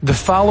The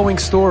following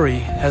story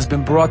has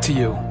been brought to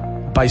you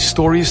by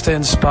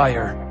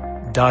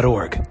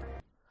StoriesToInspire.org.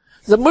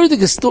 There's a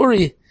murderous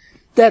story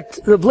that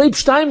Reb Leib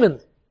Steinman,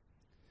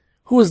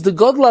 who was the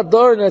Gadol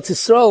Hador in Eretz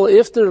Yisrael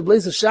after Reb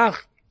Lezer Shach,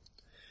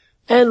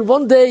 and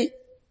one day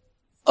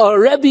a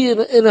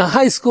Rebbe in a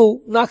high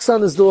school knocks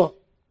on his door,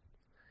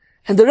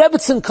 and the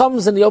Rebbetzin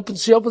comes and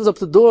she opens up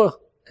the door,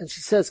 and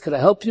she says, "Could I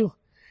help you?"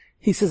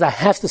 He says, "I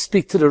have to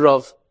speak to the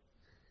Rav."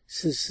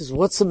 She says,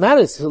 "What's the matter?"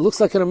 He says, "It looks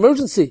like an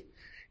emergency."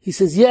 He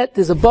says,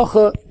 there's a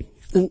bacha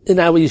in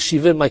our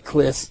yeshiva, in my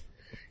class.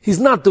 He's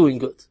not doing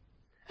good.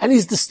 And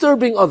he's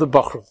disturbing other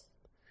bachrim.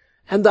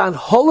 And the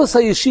Anholas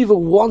HaYeshiva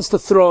wants to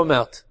throw him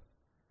out.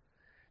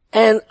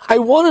 And I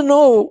want to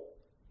know,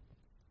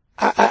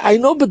 I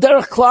know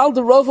B'derech Klal,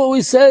 the Rav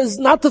always says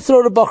not to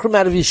throw the bachrim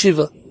out of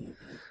yeshiva.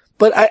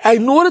 But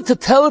in order to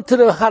tell it to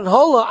the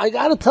Anhola, I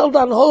got to tell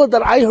the Anhola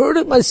that I heard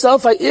it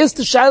myself. I asked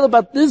the Shaila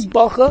about this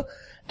bacha,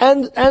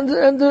 and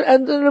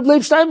the Reb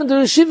Leib Steinman, the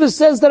yeshiva,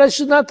 says that I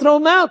should not throw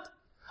him out.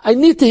 I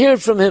need to hear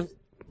it from him.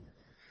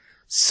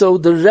 So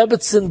the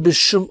Rebbetzin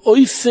B'Shum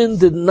Oifin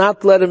did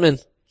not let him in.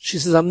 She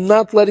says, "I'm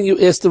not letting you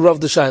ask the Rav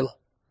the Shaila."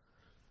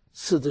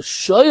 So the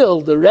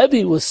Shoyal, the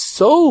Rebbe, was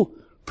so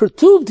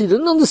perturbed, he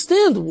didn't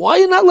understand. Why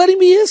are you not letting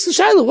me ask the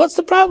Shaila? What's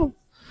the problem?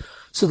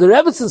 So the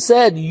Rebbetzin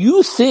said,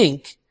 "You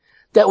think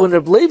that when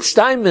Reb Leib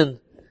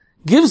Steinman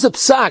gives a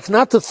psak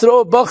not to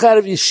throw a bach out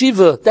of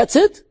yeshiva, that's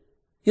it?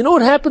 You know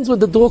what happens when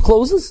the door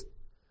closes?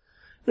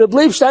 Reb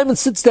Leib Steinman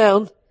sits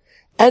down,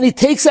 and he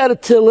takes out a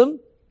Tehillim,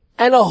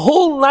 and a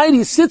whole night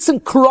he sits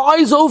and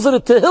cries over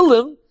the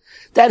Tehillim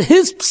that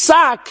his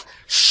psak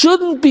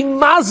shouldn't be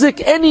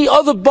mazik any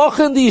other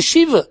bacha in the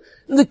yeshiva.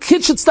 And the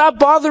kid should stop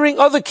bothering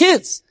other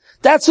kids.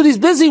 That's what he's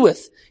busy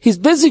with. He's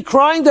busy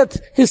crying that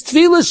his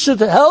tefillah should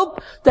help,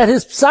 that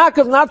his psak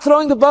of not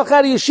throwing the bacha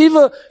out of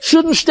yeshiva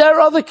shouldn't stir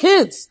other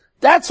kids.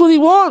 That's what he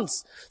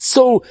wants.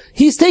 So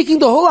he's taking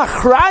the whole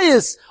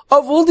achrayus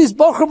of all these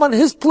bachrim on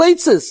his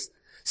places.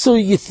 So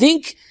you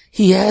think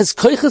he has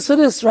koiches for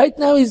this? Right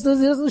now he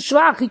doesn't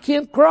shvach, he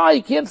can't cry,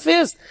 he can't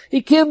fast,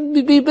 he can't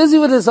be busy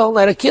with this all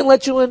night. I can't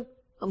let you in.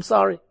 I'm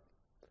sorry.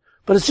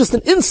 But it's just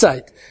an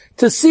insight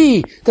to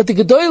see that the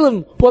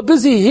Gedolim who are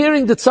busy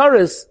hearing the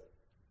tzaras,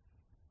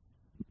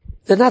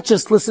 they're not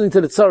just listening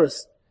to the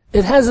tzaras.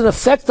 It has an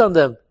effect on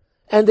them.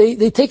 And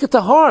they take it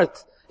to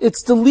heart.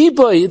 It's the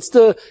libay, it's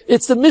the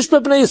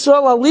Mishpah B'nai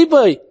Yisrael al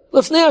libay,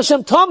 Lefnei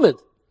Hashem Tamid.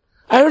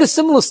 I heard a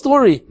similar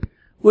story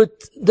from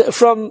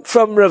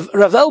Rav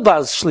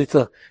Elbaz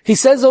Shlita. He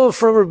says over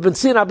from Reb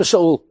Benzin Abba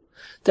Shaul,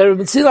 that Reb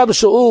Benzin Abba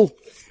Shaul,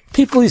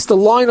 people used to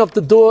line up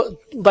the door,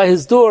 by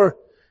his door,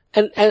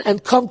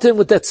 and come to him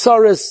with that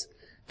tzaras.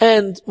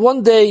 And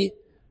one day,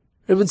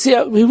 Reb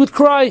Benzin, he would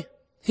cry.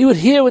 He would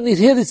hear, when he'd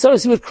hear the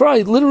tzaras, he would cry,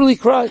 he'd literally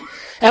cry.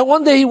 And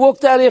one day he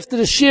walked out after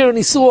the shir and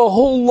he saw a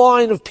whole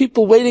line of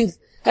people waiting,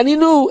 and he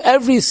knew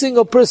every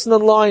single person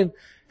in line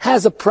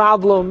has a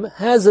problem,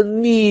 has a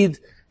need,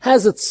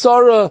 has a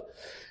tzara,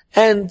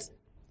 and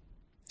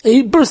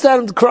he burst out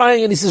into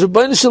crying and he says,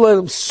 "Rabbeinu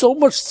Shalom, so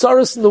much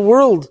tzaras in the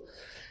world."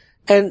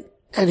 And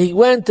he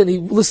went and he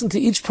listened to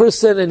each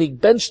person and he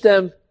benched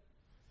them.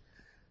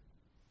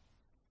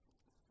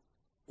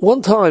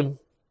 One time,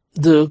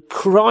 the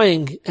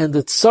crying and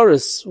the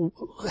tzaras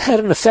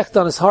had an effect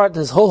on his heart,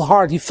 his whole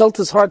heart. He felt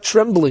his heart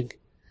trembling.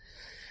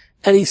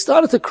 And he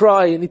started to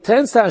cry and he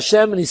turns to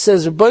Hashem and he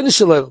says, "Rabbeinu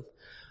Shalom,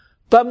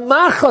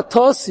 b'ma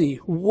chatasi,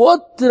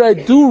 what did I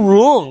do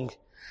wrong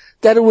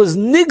that it was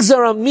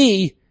nigzar on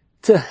me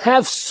to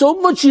have so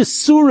much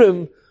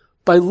yisurim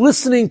by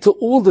listening to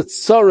all the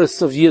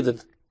tzaras of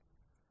Yidden?"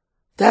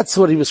 That's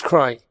what he was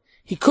crying.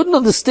 He couldn't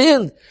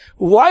understand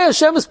why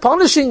Hashem is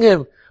punishing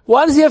him.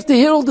 Why does he have to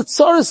hear all the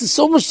tzaras? There's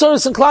so much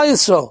tzaras in Klal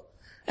Yisrael.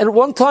 And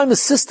one time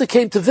his sister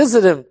came to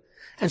visit him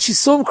and she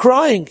saw him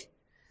crying.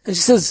 And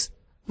she says,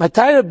 "My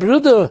Taira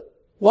Bruder,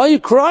 why are you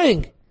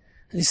crying?"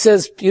 And he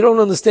says, "You don't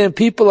understand.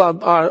 People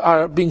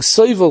are being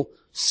soivel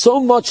so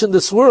much in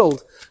this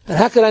world. And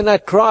how could I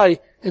not cry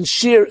and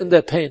share in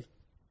their pain?"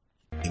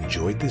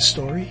 Enjoyed this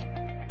story?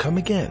 Come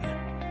again.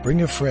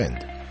 Bring a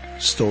friend.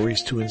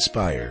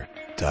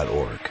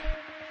 StoriesToInspire.org